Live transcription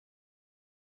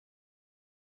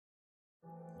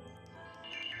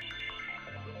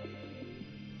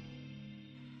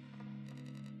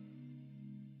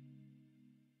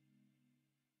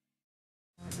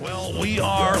Well, we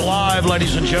are live,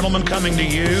 ladies and gentlemen, coming to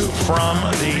you from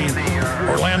the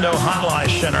Orlando Hotline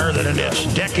Center that in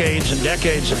its decades and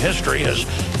decades of history has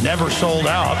never sold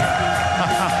out.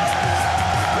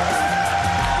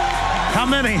 How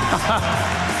many?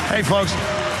 Hey, folks.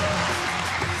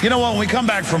 You know what, when we come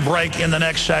back from break in the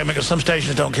next segment, because some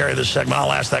stations don't carry this segment,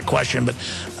 I'll ask that question, but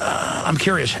I'm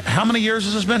curious, how many years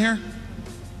has this been here?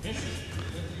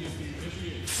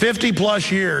 50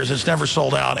 plus years. It's never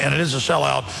sold out, and it is a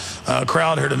sellout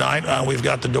crowd here tonight. We've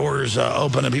got the doors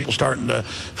open and people starting to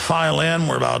file in.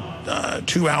 We're about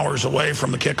 2 hours away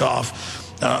from the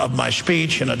kickoff of my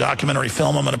speech and a documentary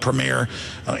film I'm going to premiere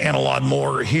and a lot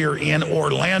more here in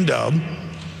Orlando,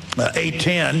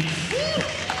 810.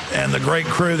 And the great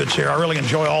crew that's here. I really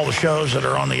enjoy all the shows that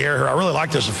are on the air here. I really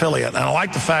like this affiliate, and I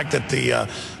like the fact that the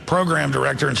program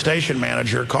director and station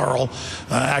manager, Carl,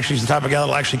 actually is the type of guy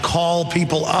that'll actually call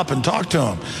people up and talk to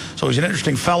them. So he's an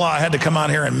interesting fella. I had to come out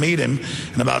here and meet him,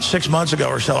 and about 6 months ago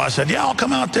or so, I said, yeah, I'll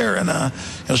come out there and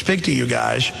speak to you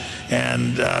guys,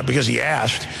 and because he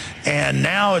asked. And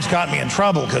now it's got me in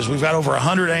trouble because we've got over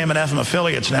 100 AM and FM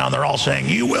affiliates now, and they're all saying,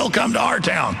 you will come to our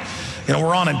town. You know,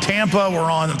 we're on in Tampa, we're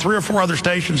on 3 or 4 other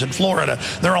stations in Florida.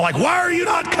 They're all like, why are you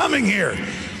not coming here?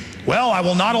 Well, I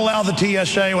will not allow the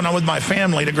TSA when I'm with my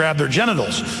family to grab their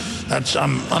genitals.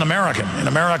 I'm un-American. In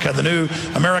America, the new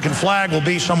American flag will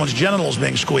be someone's genitals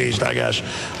being squeezed, I guess.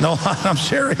 No, I'm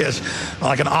serious.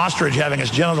 Like an ostrich having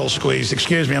its genitals squeezed.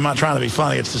 Excuse me, I'm not trying to be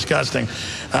funny. It's disgusting.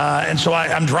 And so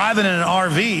I'm driving in an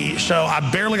RV, so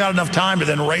I barely got enough time to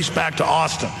then race back to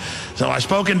Austin. So I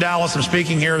spoke in Dallas. I'm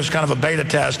speaking here as kind of a beta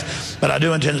test, but I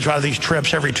do intend to try these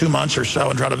trips every 2 months or so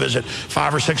and try to visit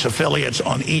 5 or 6 affiliates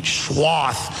on each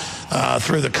swath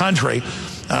through the country.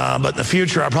 But in the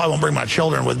future, I probably won't bring my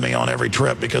children with me on every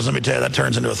trip because let me tell you, that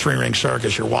turns into a 3-ring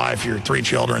circus. Your wife, your 3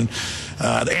 children,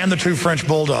 and the 2 French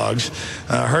bulldogs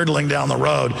hurtling down the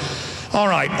road. All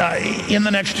right, in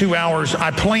the next 2 hours, I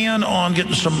plan on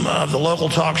getting some of the local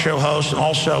talk show hosts and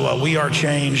also We Are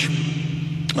Change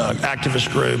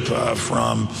activist group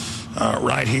from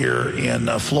right here in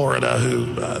Florida,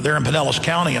 who they're in Pinellas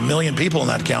County. 1 million people in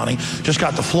that county just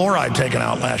got the fluoride taken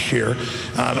out last year.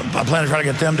 I plan to try to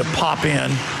get them to pop in,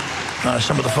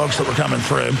 some of the folks that were coming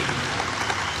through,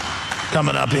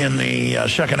 coming up in the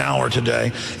second hour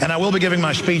today. And I will be giving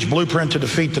my speech, Blueprint to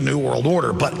Defeat the New World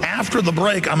Order. But after the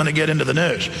break, I'm going to get into the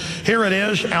news. Here it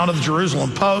is, out of the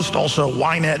Jerusalem Post, also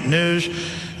Ynet News.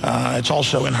 It's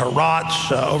also in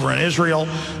Haaretz over in Israel,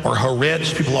 or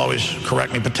Haaretz. People always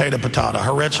correct me, potato,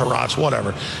 Haaretz, Haaretz,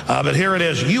 whatever. But here it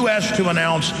is, U.S. to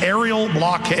announce aerial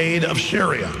blockade of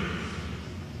Syria.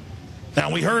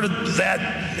 Now, we heard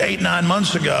that 8-9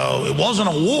 months ago. It wasn't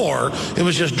a war. It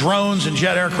was just drones and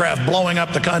jet aircraft blowing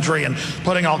up the country and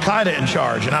putting Al-Qaeda in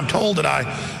charge. And I'm told that I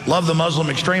love the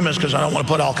Muslim extremists because I don't want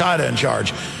to put Al-Qaeda in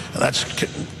charge. That's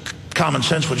common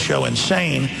sense would show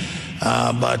insane.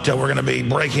 But we're going to be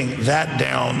breaking that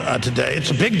down today.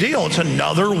 It's a big deal. It's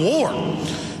another war.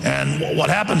 And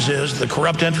what happens is the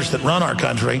corrupt interests that run our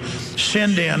country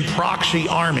send in proxy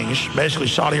armies, basically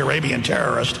Saudi Arabian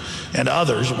terrorists and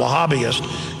others, Wahhabists,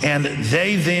 and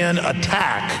they then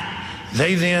attack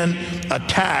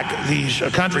these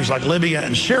countries like Libya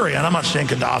and Syria. And I'm not saying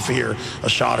Gaddafi or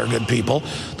Assad are good people.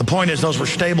 The point is those were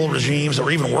stable regimes that were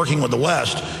even working with the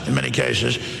West in many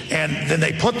cases. And then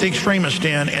they put the extremists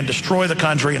in and destroy the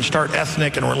country and start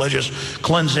ethnic and religious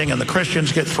cleansing, and the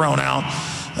Christians get thrown out.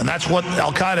 And that's what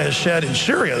Al-Qaeda has said in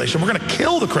Syria. They said, we're going to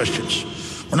kill the Christians.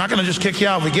 We're not going to just kick you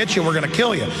out. If we get you, we're going to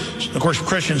kill you. Of course,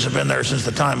 Christians have been there since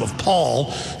the time of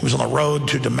Paul. He was on the road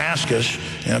to Damascus,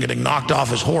 getting knocked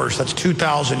off his horse. That's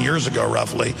 2,000 years ago,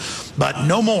 roughly. But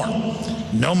no more.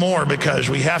 No more, because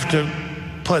we have to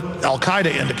put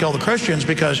Al-Qaeda in to kill the Christians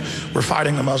because we're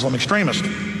fighting the Muslim extremists.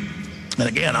 And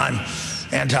again, I'm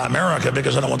anti-America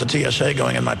because I don't want the TSA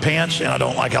going in my pants, and I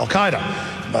don't like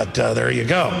Al-Qaeda. But there you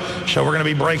go. So we're going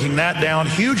to be breaking that down.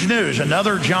 Huge news,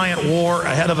 another giant war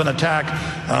ahead of an attack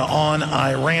on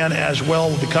Iran as well.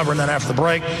 We'll be covering that after the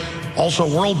break. Also,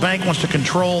 World Bank wants to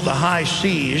control the high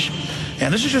seas.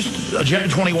 And this is just Agenda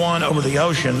 21 over the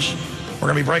oceans. We're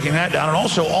going to be breaking that down. And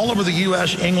also, all over the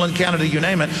U.S., England, Canada, you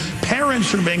name it,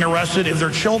 parents are being arrested if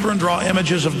their children draw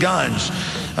images of guns.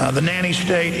 The Nanny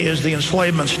state is the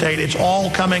enslavement state. It's all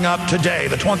coming up today,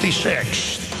 the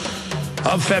 26th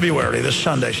of February, this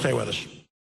Sunday. Stay with us.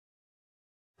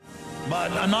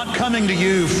 But I'm not coming to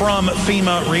you from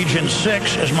FEMA Region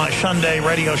 6, as my Sunday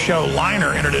radio show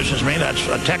Liner introduces me. That's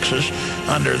Texas,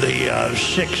 under the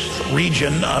 6th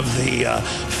region of the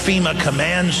FEMA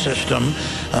command system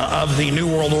of the New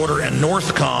World Order and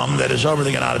Northcom that is over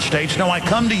the United States. No, I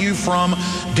come to you from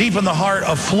deep in the heart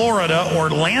of Florida,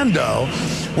 Orlando,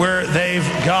 where they've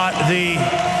got the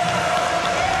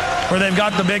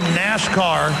big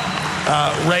NASCAR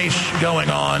race going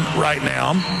on right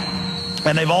now.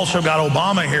 And they've also got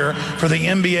Obama here for the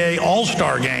NBA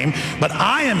All-Star Game. But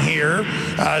I am here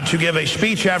to give a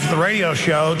speech after the radio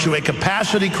show to a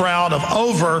capacity crowd of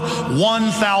over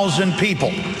 1,000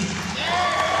 people.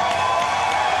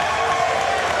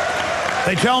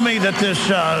 They tell me that this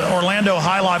Orlando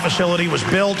High Life facility was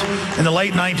built in the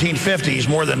late 1950s,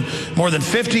 more than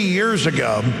 50 years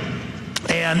ago,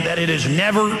 and that it is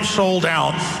never sold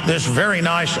out, this very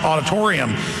nice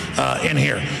auditorium in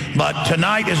here. But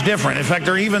tonight is different. In fact,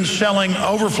 they're even selling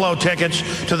overflow tickets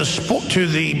to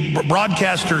the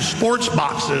broadcaster's sports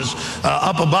boxes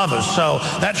up above us. So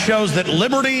that shows that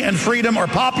liberty and freedom are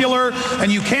popular,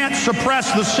 and you can't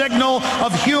suppress the signal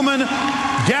of human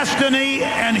destiny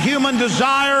and human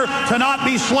desire to not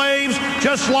be slaves,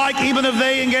 just like even if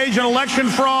they engage in election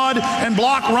fraud and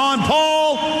block Ron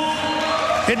Paul,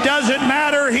 it doesn't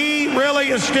matter. He really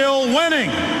is still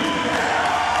winning.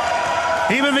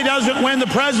 Even if he doesn't win the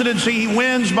presidency, he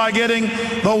wins by getting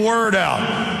the word out.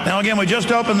 Now, again, we just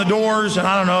opened the doors, and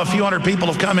I don't know, a few hundred people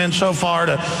have come in so far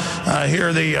to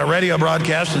hear the radio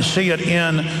broadcast and see it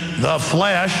in the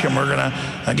flesh. And we're going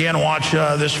to, again, watch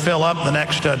this fill up the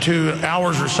next 2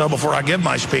 hours or so before I give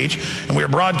my speech. And we are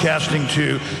broadcasting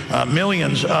to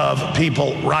millions of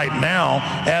people right now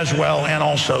as well, and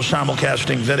also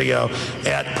simulcasting video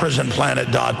at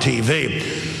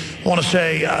prisonplanet.tv. I want to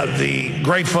say the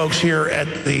great folks here at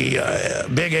the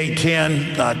Big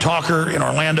 810 Talker in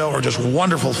Orlando are just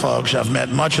wonderful folks. I've met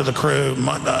much of the crew,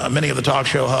 many of the talk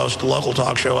show hosts, the local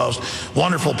talk show hosts,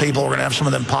 wonderful people. We're going to have some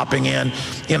of them popping in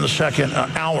the second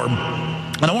hour.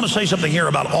 And I want to say something here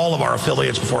about all of our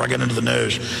affiliates before I get into the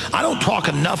news. I don't talk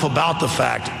enough about the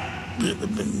fact,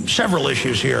 several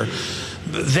issues here,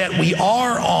 that we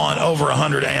are on over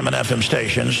 100 AM and FM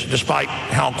stations, despite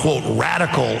how, quote,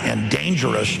 radical and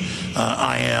dangerous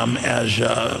I am, as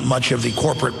much of the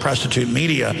corporate prostitute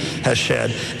media has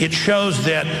said. It shows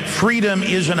that freedom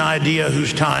is an idea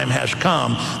whose time has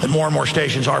come, that more and more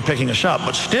stations are picking us up.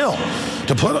 But still,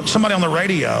 to put somebody on the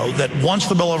radio that wants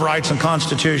the Bill of Rights and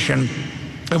Constitution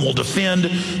and will defend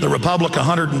the Republic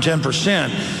 110%,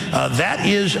 that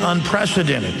is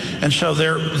unprecedented. And so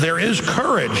there is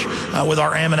courage with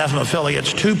our AM and FM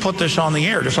affiliates to put this on the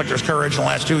air, just like there's courage in the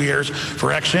last 2 years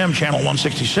for XM Channel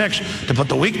 166 to put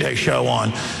the weekday show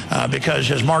on. Because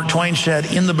as Mark Twain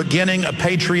said, in the beginning, a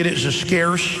patriot is a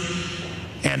scarce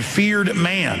and feared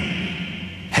man,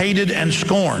 hated and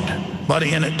scorned. But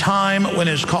in a time when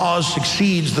his cause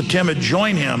succeeds, the timid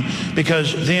join him,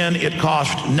 because then it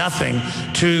costs nothing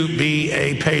to be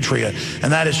a patriot.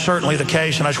 And that is certainly the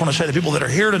case. And I just want to say the people that are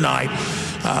here tonight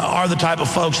are the type of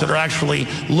folks that are actually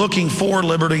looking for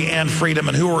liberty and freedom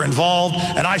and who are involved.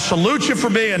 And I salute you for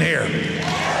being here.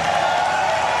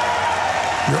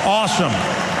 You're awesome.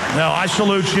 No, I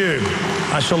salute you.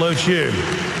 I salute you.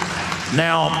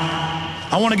 Now,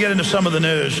 I want to get into some of the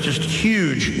news, just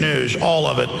huge news. All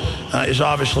of it is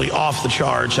obviously off the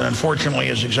charts, and unfortunately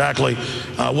is exactly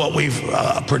what we've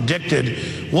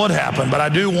predicted would happen. But I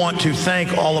do want to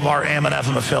thank all of our AM and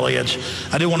FM affiliates.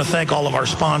 I do want to thank all of our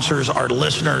sponsors, our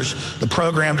listeners, the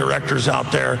program directors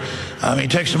out there. I mean,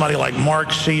 take somebody like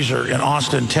Mark Caesar in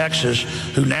Austin, Texas,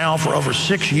 who now for over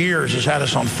 6 years has had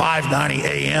us on 590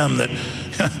 AM that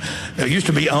it used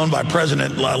to be owned by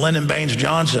President Lyndon Baines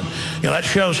Johnson. You know, that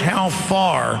shows how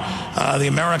far the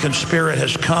American spirit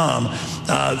has come,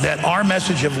 that our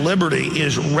message of liberty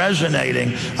is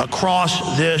resonating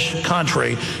across this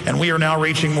country, and we are now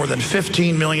reaching more than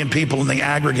 15 million people in the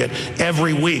aggregate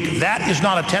every week. That is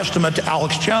not a testament to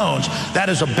Alex Jones. That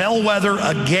is a bellwether,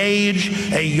 a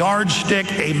gauge, a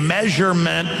yardstick, a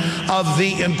measurement of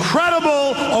the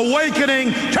incredible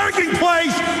awakening taking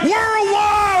place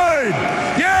worldwide.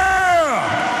 Yeah!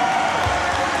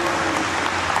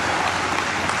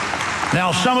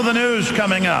 Now, some of the news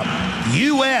coming up.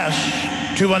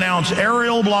 U.S. to announce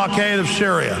aerial blockade of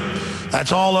Syria.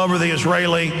 That's all over the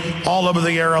Israeli, all over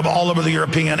the Arab, all over the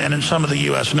European, and in some of the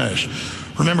U.S. news.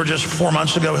 Remember, just 4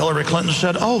 months ago, Hillary Clinton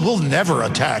said, oh, we'll never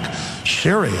attack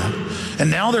Syria. And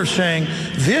now they're saying,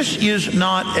 this is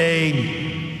not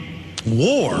a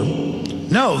war.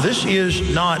 No, this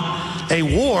is not a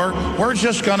war. We're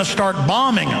just going to start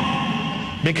bombing them.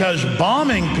 because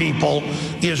bombing people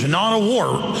is not a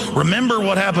war. Remember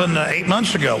what happened 8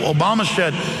 months ago. Obama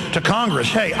said to Congress,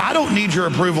 hey, I don't need your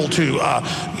approval to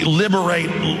liberate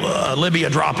Libya,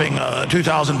 dropping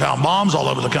 2,000-pound bombs all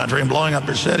over the country and blowing up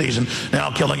their cities and now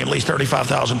killing at least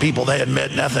 35,000 people. They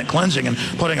admit in ethnic cleansing and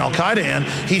putting al-Qaeda in.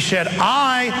 He said,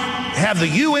 I have the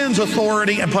UN's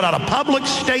authority, and put out a public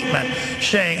statement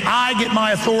saying, I get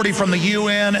my authority from the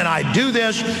UN, and I do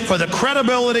this for the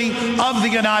credibility of the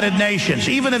United Nations.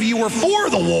 Even if you were for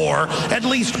the war, at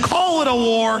least call it a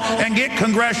war and get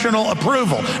congressional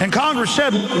approval. And Congress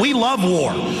said, we love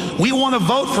war. We want to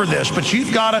vote for this, but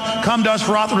you've got to come to us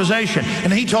for authorization.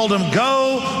 And he told them,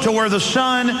 go to where the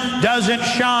sun doesn't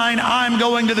shine. I'm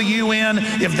going to the UN.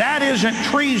 If that isn't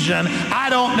treason, I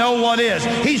don't know what is.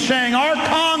 He's saying our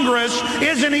Congress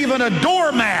isn't even a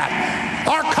doormat.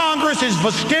 Our Congress is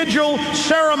vestigial,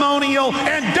 ceremonial,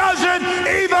 and doesn't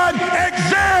even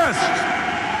exist.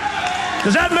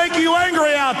 Does that make you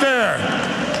angry out there?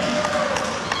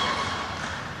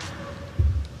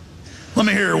 Let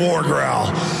me hear your war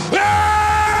growl. Ah!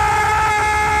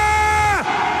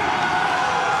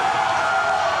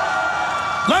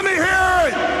 Let me hear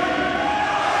it.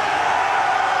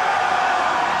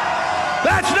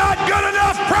 That's not good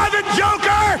enough, Private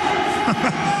Joker.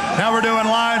 Now we're doing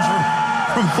lines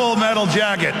from Full Metal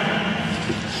Jacket.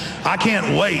 I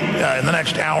can't wait in the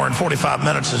next hour and 45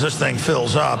 minutes as this thing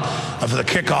fills up for the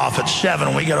kickoff at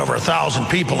 7. We get over 1,000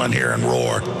 people in here and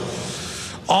roar.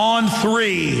 On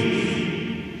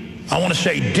 3, I want to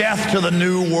say death to the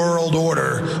New World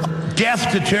Order,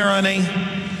 death to tyranny.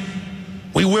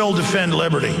 We will defend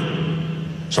liberty.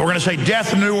 So we're going to say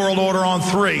death to the New World Order on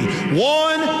 3.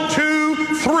 1, 2,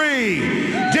 3.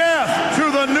 Death to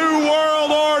the New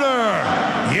World Order.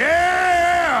 Yeah!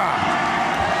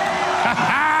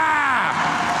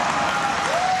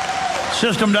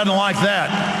 System doesn't like that.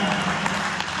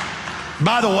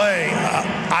 By the way,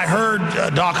 I heard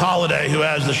Doc Holliday, who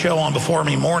has the show on Before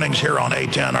Me Mornings here on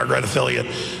A10, our great affiliate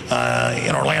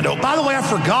in Orlando. By the way, I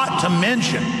forgot to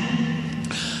mention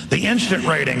the instant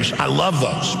ratings. I love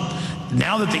those.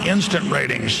 Now that the instant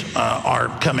ratings are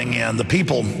coming in, the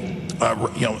people,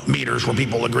 meters where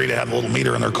people agree to have a little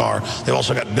meter in their car. They've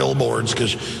also got billboards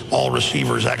because all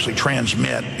receivers actually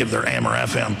transmit if they're AM or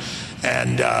FM.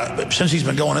 And since he's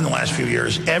been going in the last few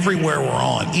years, everywhere we're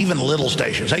on, even little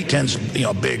stations, 810's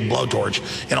a big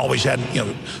blowtorch and always had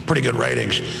pretty good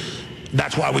ratings.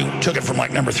 That's why we took it from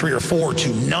like number 3 or 4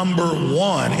 to number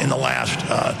 1 in the last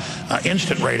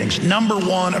instant ratings. Number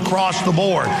 1 across the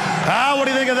board. What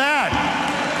do you think of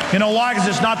that? You know why? Because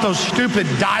it's not those stupid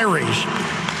diaries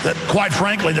that, quite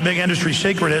frankly, the big industry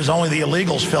secret is only the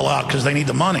illegals fill out because they need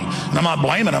the money. And I'm not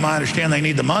blaming them. I understand they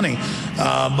need the money.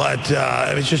 But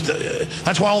it's just,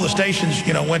 that's why all the stations,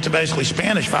 went to basically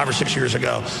Spanish 5 or 6 years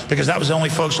ago, because that was the only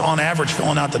folks on average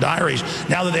filling out the diaries.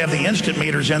 Now that they have the instant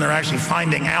meters in, they're actually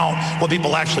finding out what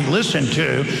people actually listen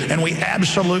to. And we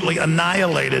absolutely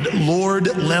annihilated Lord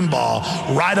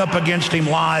Limbaugh right up against him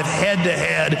live, head to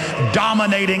head,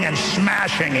 dominating and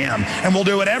smashing him. And we'll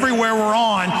do it everywhere we're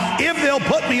on. If they'll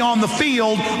put me on the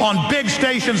field on big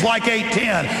stations like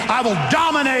 810, I will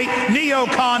dominate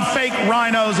neocon fake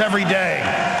rhinos every day.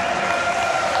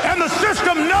 And the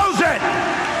system knows it.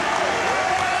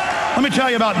 Let me tell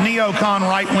you about neocon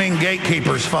right-wing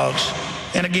gatekeepers, folks.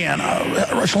 And again,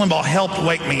 Rush Limbaugh helped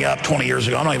wake me up 20 years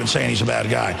ago. I'm not even saying he's a bad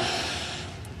guy.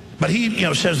 But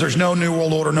he, says there's no new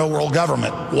world order, no world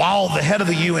government. While the head of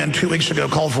the UN 2 weeks ago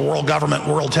called for world government,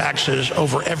 world taxes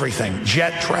over everything.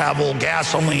 Jet travel,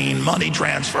 gasoline, money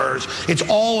transfers. It's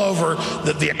all over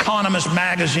the Economist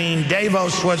magazine,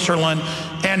 Davos, Switzerland.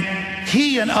 And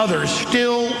he and others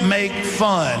still make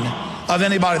fun of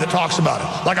anybody that talks about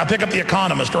it. Like I pick up The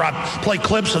Economist, or I play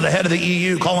clips of the head of the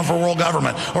EU calling for world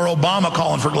government, or Obama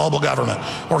calling for global government,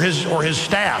 or his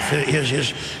staff,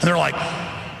 and they're like,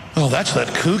 oh, that's that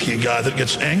kooky guy that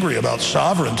gets angry about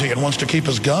sovereignty and wants to keep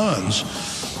his guns.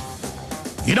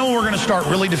 You know when we're going to start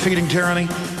really defeating tyranny?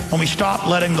 When we stop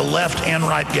letting the left and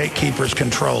right gatekeepers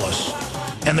control us.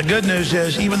 And the good news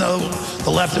is, even though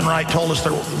the left and right told us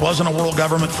there wasn't a world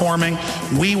government forming,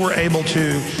 we were able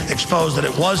to expose that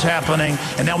it was happening,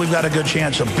 and now we've got a good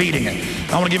chance of beating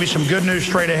it. I want to give you some good news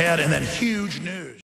straight ahead, and then huge news.